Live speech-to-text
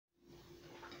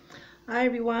Hi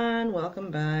everyone, welcome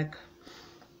back.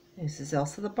 This is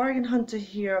Elsa the Bargain Hunter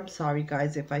here. I'm sorry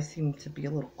guys if I seem to be a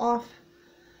little off.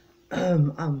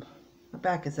 My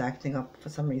back is acting up for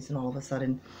some reason all of a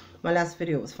sudden. My last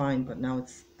video was fine, but now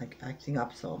it's like acting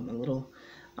up, so I'm a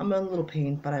little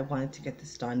pain, but I wanted to get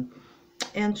this done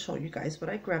and show you guys what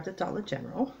I grabbed at Dollar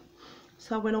General.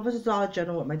 So I went over to Dollar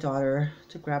General with my daughter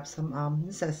to grab some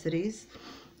necessities,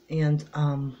 and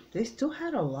they still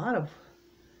had a lot of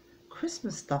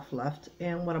Christmas stuff left.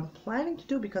 And what I'm planning to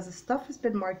do, because the stuff has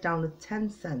been marked down to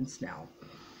 10 cents now,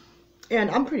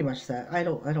 and I'm pretty much set. I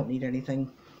don't need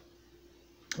anything,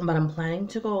 but I'm planning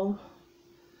to go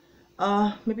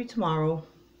maybe tomorrow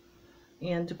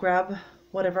and to grab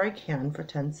whatever I can for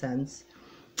 10 cents.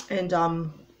 And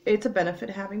it's a benefit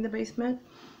having the basement.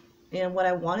 And what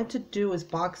I wanted to do is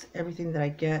box everything that I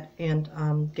get and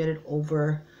get it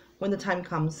over, when the time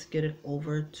comes, get it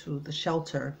over to the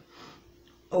shelter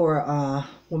or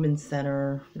women's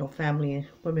center, family,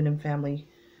 women and family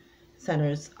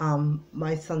centers.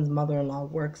 My son's mother-in-law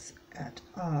works at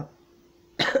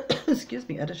excuse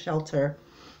me, at a shelter,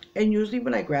 and usually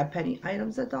when I grab penny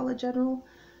items at Dollar General,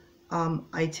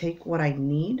 I take what I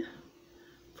need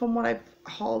from what I've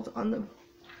hauled on the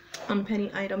penny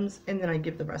items, and then I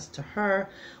give the rest to her.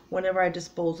 Whenever I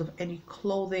dispose of any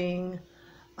clothing,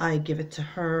 I give it to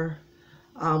her.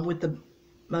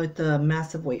 With the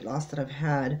massive weight loss that I've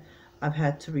had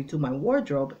to redo my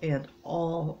wardrobe and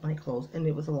all my clothes, and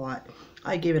it was a lot.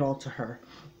 I gave it all to her.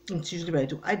 It's usually what I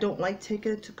do. I don't like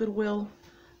taking it to Goodwill,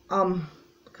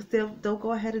 because they'll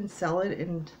go ahead and sell it,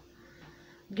 and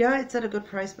yeah, it's at a good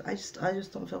price, but I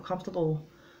just don't feel comfortable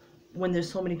when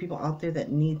there's so many people out there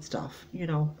that need stuff.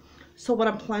 So what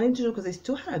I'm planning to do, because they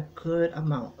still had a good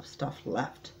amount of stuff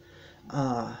left,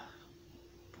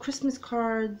 Christmas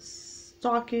cards,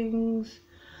 stockings.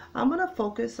 I'm going to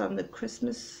focus on the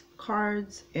Christmas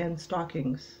cards and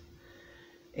stockings,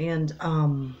 and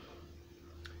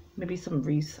maybe some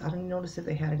wreaths. I didn't notice if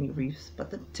they had any wreaths,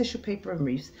 but the tissue paper and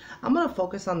wreaths, I'm going to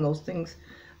focus on those things.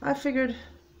 I figured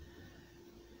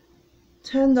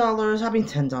 $10,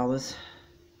 $10,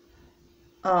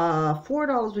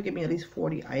 $4 would get me at least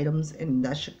 40 items, and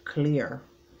that should clear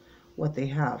what they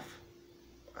have.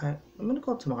 I'm going to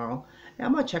go tomorrow, and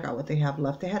I'm going to check out what they have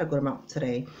left. They had a good amount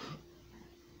today.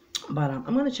 But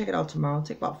I'm going to check it out tomorrow.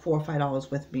 Take about $4 or $5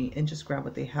 with me and just grab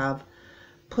what they have.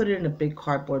 Put it in a big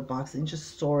cardboard box and just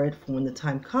store it for when the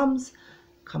time comes.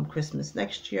 Come Christmas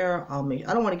next year, I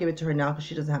don't want to give it to her now because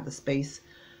she doesn't have the space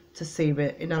to save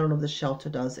it. And I don't know if the shelter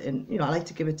does. And, I like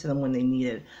to give it to them when they need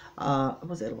it.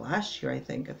 Was it last year, I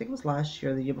think? I think it was last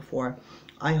year, the year before.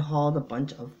 I hauled a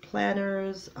bunch of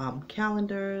planners,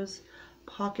 calendars,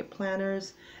 pocket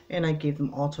planners, and I gave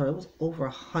them all to her. It was over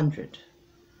 100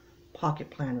 pocket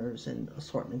planners and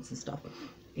assortments and stuff,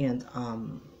 and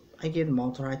I gave them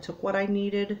all to her. I took what I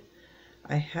needed.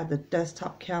 I had the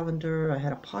desktop calendar, I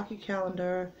had a pocket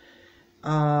calendar,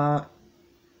 the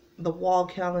wall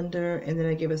calendar, and then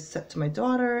I gave a set to my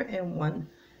daughter and one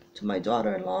to my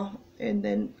daughter-in-law, and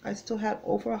then I still had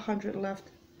over 100 left,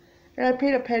 and I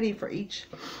paid a penny for each,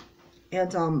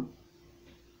 and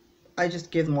I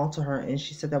just gave them all to her, and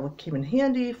she said that would came in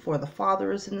handy for the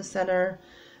fathers in the center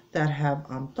that have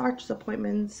doctor's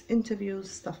appointments, interviews,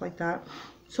 stuff like that.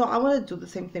 So I want to do the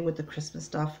same thing with the Christmas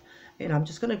stuff, and I'm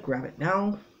just going to grab it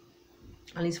now,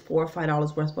 at least $4 or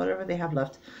 $5 worth, whatever they have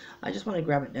left. I just want to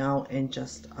grab it now and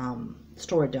just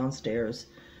store it downstairs,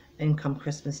 and come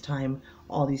Christmas time,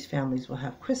 all these families will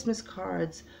have Christmas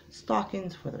cards,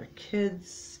 stockings for their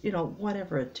kids,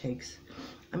 whatever it takes.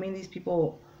 I mean, these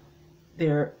people,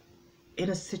 they're in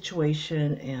a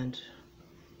situation, and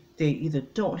they either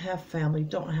don't have family,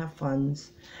 don't have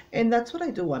funds, and that's what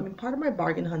I do. I mean, part of my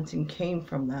bargain hunting came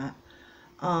from that.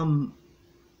 I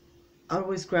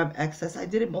always grab excess. I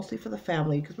did it mostly for the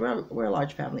family because we're a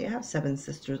large family. I have 7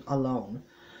 sisters alone,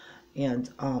 and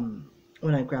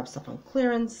when I grab stuff on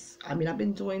clearance, I mean, I've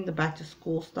been doing the back to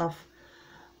school stuff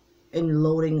and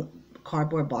loading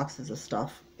cardboard boxes of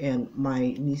stuff, and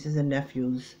my nieces and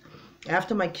nephews.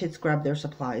 After my kids grabbed their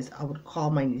supplies, I would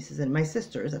call my nieces and my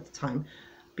sisters at the time,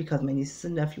 because my nieces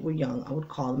and nephew were young. I would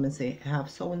call them and say, have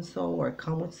so-and-so, or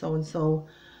come with so-and-so.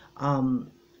 Do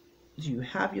you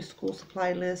have your school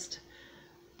supply list?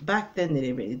 Back then, they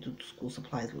didn't really do school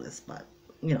supplies list, but,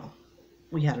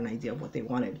 we had an idea of what they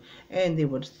wanted. And they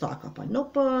would stock up on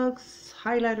notebooks,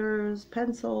 highlighters,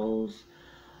 pencils,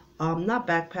 not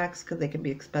backpacks because they can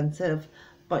be expensive,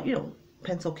 but,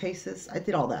 pencil cases. I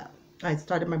did all that. I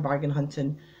started my bargain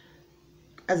hunting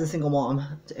as a single mom,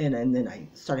 and then I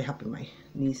started helping my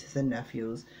nieces and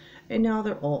nephews, and now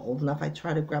they're all old enough. I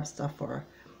try to grab stuff for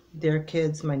their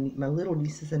kids, my little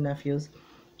nieces and nephews.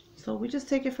 So we just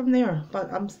take it from there.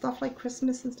 But stuff like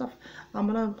Christmas and stuff, I'm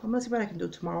gonna see what I can do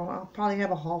tomorrow. I'll probably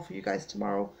have a haul for you guys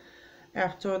tomorrow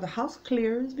after the house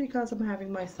clears, because I'm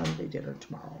having my Sunday dinner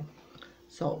tomorrow.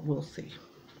 So we'll see.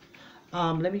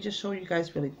 Let me just show you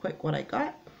guys really quick what I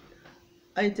got.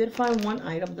 I did find one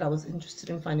item that I was interested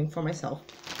in finding for myself,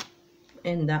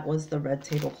 and that was the red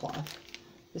tablecloth.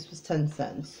 This was 10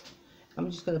 cents. I'm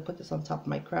just going to put this on top of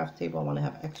my craft table. I want to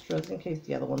have extras in case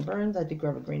the other one burns. I did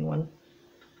grab a green one.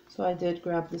 So I did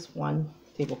grab this one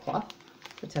tablecloth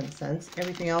for 10 cents.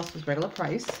 Everything else was regular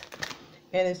price.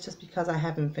 And it's just because I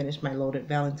haven't finished my loaded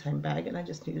Valentine bag, and I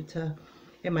just needed to,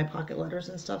 in my pocket letters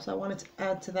and stuff, so I wanted to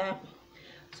add to that.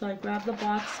 So I grabbed the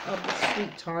box of the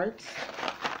Sweet Tarts,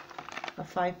 a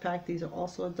 5-pack. These are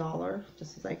also $1,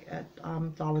 just like at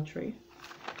Dollar Tree.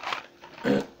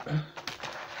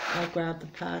 I grabbed the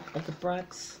pack of the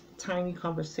Brex Tiny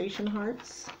Conversation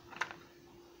Hearts.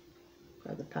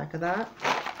 Grab the pack of that.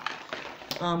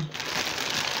 I don't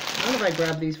know if I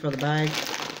grabbed these for the bag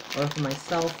or for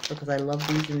myself, because I love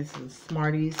these, and these are the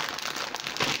Smarties.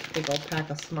 Big old pack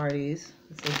of Smarties.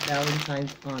 It says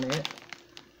Valentine's on it.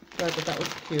 So I thought that was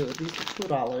cute. These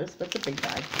are $2, but it's a big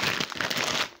bag.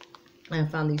 I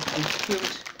found these to be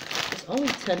cute. There's only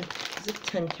 10, there's a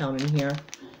 10 count in here.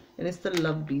 And it's the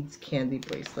Love Beads candy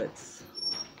bracelets.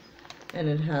 And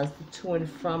it has the to and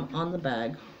from on the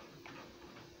bag.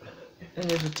 And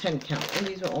there's a 10 count. And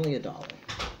these are only $1.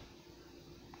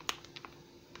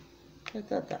 I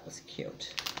thought that was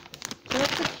cute. So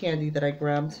that's the candy that I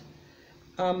grabbed.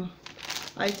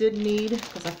 I did need,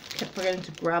 because I kept forgetting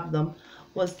to grab them,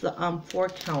 was the 4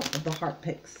 count of the Heart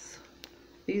Picks.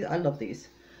 These, I love these.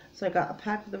 So I got a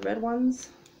pack of the red ones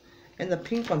and the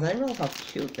pink ones. I didn't realize how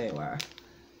cute they were.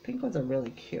 Pink ones are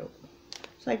really cute.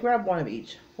 So I grabbed one of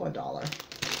each for $1.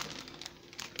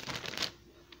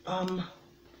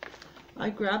 I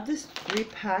grabbed this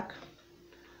 3-pack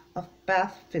of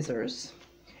Bath Fizzers,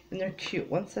 and they're cute.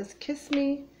 One says Kiss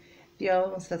Me, the other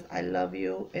one says I Love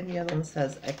You, and the other one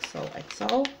says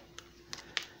XOXO.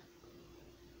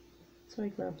 So I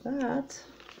grabbed that,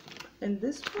 and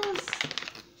this was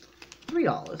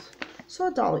 $3,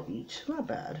 so $1 each. Not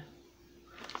bad.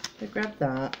 I grabbed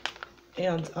that,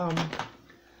 and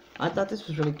I thought this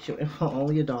was really cute. And for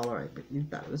only $1, I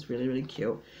thought it was really, really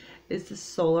cute. It's the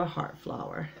Solar Heart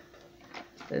Flower.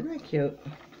 Isn't that cute?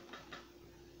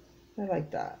 I like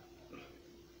that.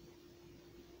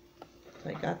 So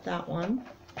I got that one.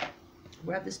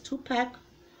 Grabbed this 2-pack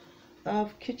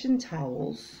of kitchen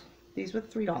towels. These were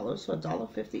 $3, so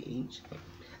 $1.50 each.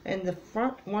 And the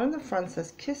front, one in the front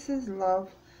says Kisses,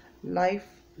 Love, Life,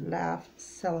 Laugh,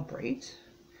 Celebrate.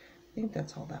 I think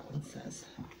that's all that one says.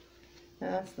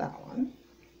 That's that one.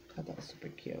 I thought that was super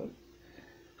cute.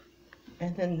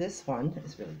 And then this one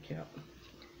is really cute.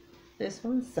 This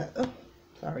one says, oh,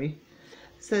 sorry.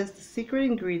 It says the secret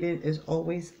ingredient is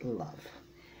always love.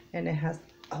 And it has,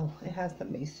 oh, it has the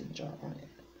mason jar on it.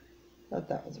 I thought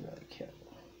that was really cute.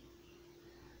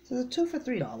 So there's 2 for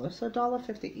 $3, so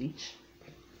 $1.50 each.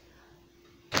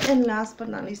 And last but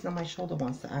not least, now my shoulder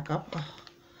wants to act up,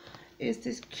 is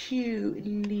this cute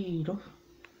little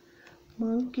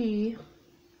monkey.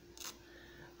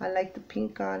 I like the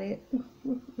pink on it.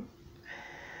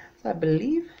 So I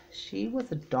believe she was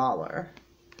 $1.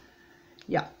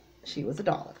 Yeah, she was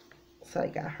 $1. So I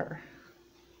got her.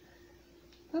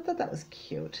 I thought that was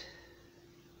cute.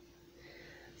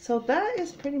 So that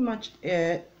is pretty much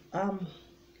it. I'm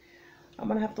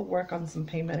gonna have to work on some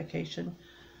pain medication.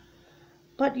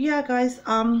 But yeah, guys,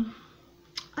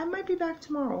 I might be back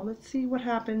tomorrow. Let's see what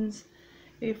happens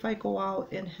if I go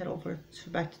out and head over to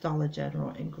back to Dollar General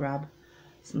and grab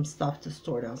some stuff to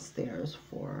store downstairs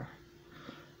for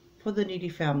the needy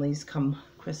families come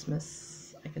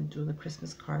Christmas. I can do the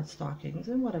Christmas card stockings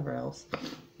and whatever else.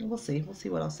 And we'll see. We'll see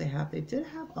what else they have. They did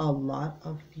have a lot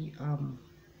of the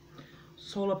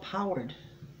solar powered.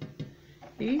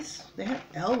 These, they had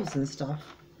elves and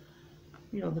stuff.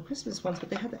 You know, the Christmas ones, but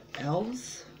they had the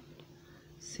elves.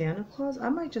 Santa Claus. I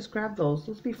might just grab those.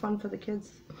 Those would be fun for the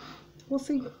kids. We'll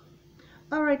see.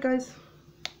 Alright, guys.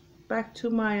 Back to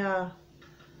my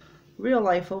real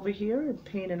life over here, and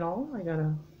pain and all. I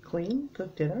gotta clean,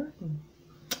 cook dinner, and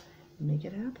make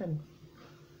it happen.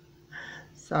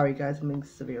 Sorry, guys. I'm in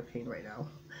severe pain right now.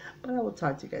 But I will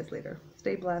talk to you guys later.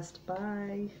 Stay blessed.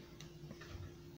 Bye.